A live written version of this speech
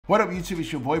What up, YouTube?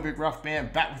 It's your boy Big Rough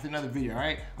Man back with another video. All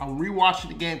right, I'm rewatching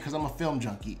the game because I'm a film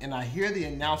junkie, and I hear the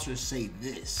announcers say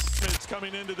this. It's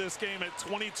coming into this game at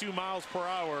 22 miles per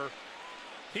hour.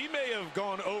 He may have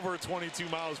gone over 22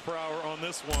 miles per hour on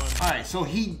this one. All right, so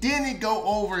he didn't go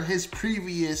over his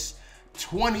previous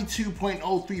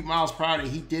 22.03 miles per hour that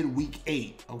he did week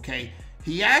 8. Okay,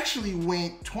 he actually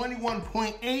went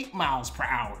 21.8 miles per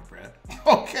hour, bruh.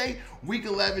 Okay, week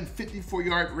 11,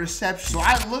 54-yard reception. So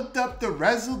I looked up the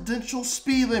residential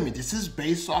speed limit. This is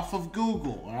based off of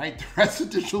Google, all right? The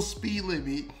residential speed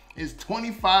limit is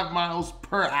 25 miles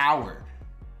per hour.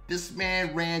 This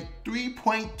man ran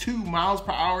 3.2 miles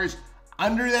per hour.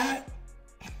 Under that?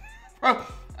 Bro,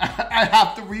 I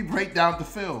have to re-break down the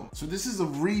film. So this is a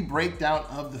re-breakdown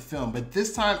of the film, but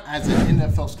this time as an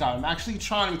NFL scout. I'm actually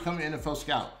trying to become an NFL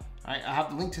scout. All right, I have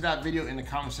the link to that video in the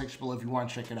comment section below if you want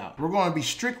to check it out. We're going to be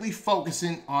strictly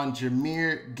focusing on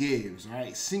Jahmyr Gibbs, all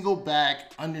right? Single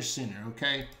back, under center,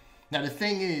 okay? Now the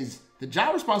thing is, the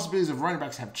job responsibilities of running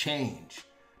backs have changed.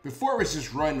 Before it was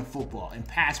just run the football and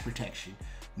pass protection.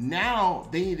 Now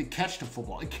they need to catch the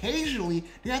football. Occasionally,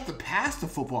 they have to pass the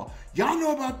football. Y'all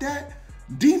know about that?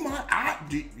 You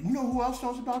know who else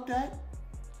knows about that?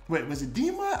 Wait, was it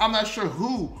D-Mod? I'm not sure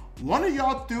who. One of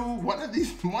y'all threw, one of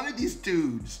these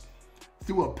dudes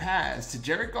threw a pass to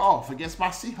Jared Goff against my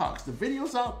Seahawks. The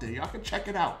video's out there. Y'all can check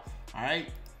it out. All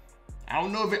right. I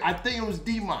don't know if I think it was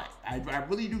D-Mod. I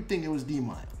really do think it was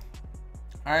D-Mod.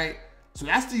 All right. So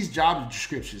that's these job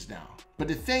descriptions now. But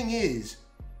the thing is,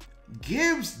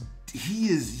 Gibbs, he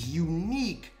is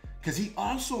unique because he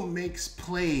also makes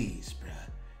plays, bruh.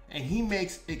 And he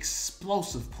makes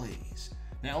explosive plays.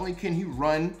 Not only can he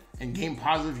run and gain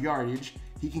positive yardage,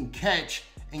 he can catch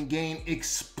and gain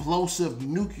explosive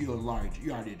nuclear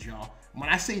yardage, y'all. When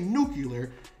I say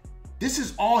nuclear, this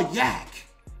is all yak.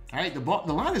 All right, the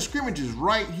line of scrimmage is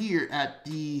right here at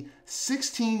the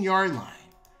 16-yard line.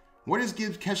 Where does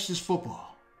Gibbs catch this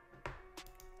football?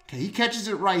 Okay, he catches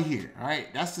it right here. All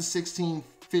right, that's the 16,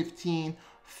 15,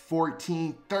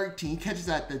 14, 13. He catches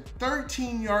at the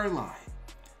 13-yard line.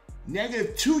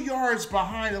 Negative 2 yards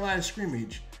behind the line of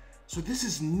scrimmage. So this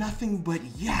is nothing but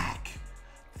yak.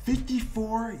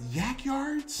 54 yak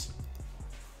yards?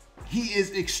 He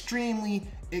is extremely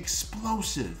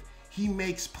explosive. He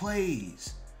makes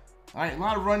plays. All right, a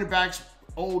lot of running backs,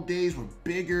 old days, were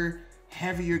bigger,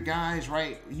 heavier guys,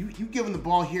 right? You give them the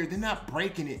ball here, they're not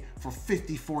breaking it for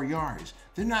 54 yards.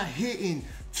 They're not hitting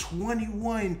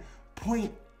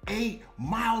 21.8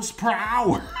 miles per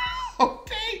hour.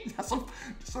 Okay, just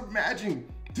imagine.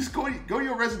 Just go to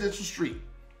your residential street.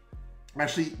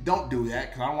 Actually, don't do that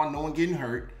because I don't want no one getting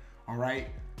hurt. All right,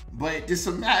 but just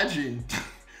imagine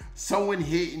someone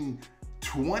hitting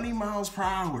 20 miles per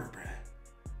hour, bruh.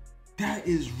 That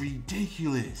is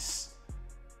ridiculous.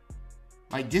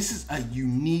 Like, this is a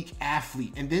unique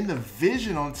athlete, and then the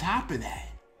vision on top of that.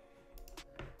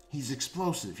 He's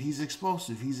explosive. He's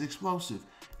explosive. He's explosive.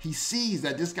 He sees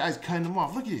that this guy's cutting him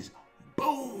off. Look at this.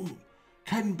 Boom.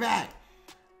 Cutting back.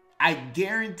 I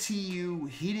guarantee you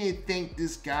he didn't think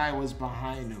this guy was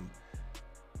behind him.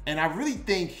 And I really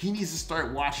think he needs to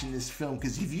start watching this film,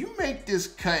 because if you make this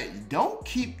cut, don't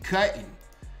keep cutting.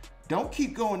 Don't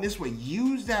keep going this way.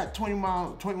 Use that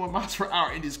 21 miles per hour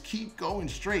and just keep going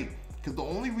straight. Because the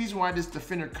only reason why this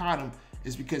defender caught him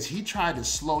is because he tried to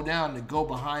slow down to go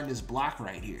behind this block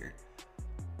right here.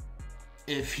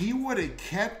 If he would have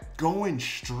kept going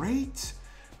straight,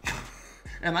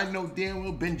 and I know damn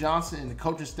well Ben Johnson and the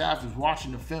coaching staff is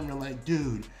watching the film, they're like,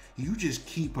 dude, you just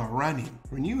keep on running.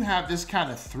 When you have this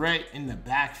kind of threat in the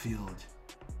backfield,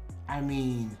 I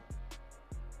mean,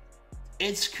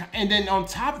 and then on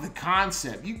top of the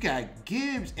concept, you got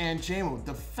Gibbs and Jahmyr,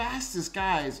 the fastest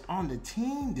guys on the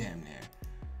team damn near.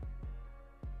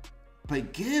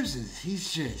 But Gibbs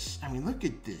he's just, I mean, look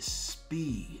at this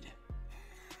speed.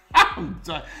 I'm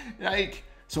sorry, like,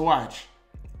 so watch.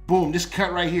 Boom, this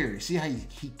cut right here. See how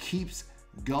he keeps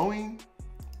going?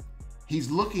 He's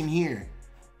looking here.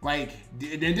 Like,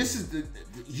 and this is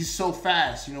he's so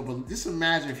fast, you know, but just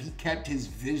imagine if he kept his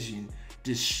vision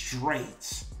just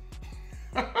straight.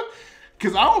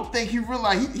 Because I don't think he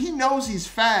realized, he knows he's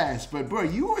fast, but bro,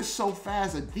 you are so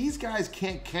fast that these guys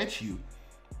can't catch you.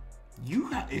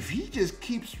 If he just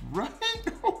keeps running,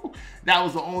 that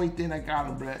was the only thing that got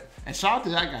him, bro. And shout out to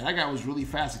that guy. That guy was really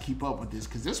fast to keep up with this,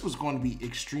 because this was going to be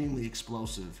extremely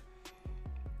explosive.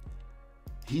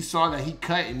 He saw that he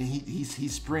cut and he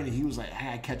sprinted. He was like, I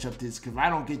gotta catch up to this, because if I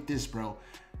don't get this, bro,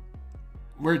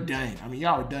 we're done. I mean,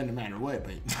 y'all are done no matter what,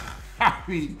 but I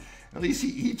mean, at least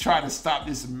he tried to stop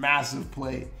this massive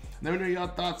play. Let me know your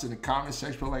thoughts in the comment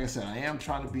section. But like I said, I am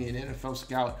trying to be an NFL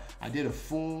scout. I did a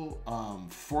full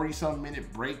 40-some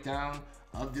minute breakdown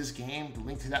of this game. The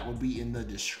link to that will be in the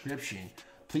description.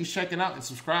 Please check it out and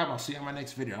subscribe. I'll see you on my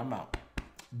next video. I'm out.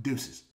 Deuces.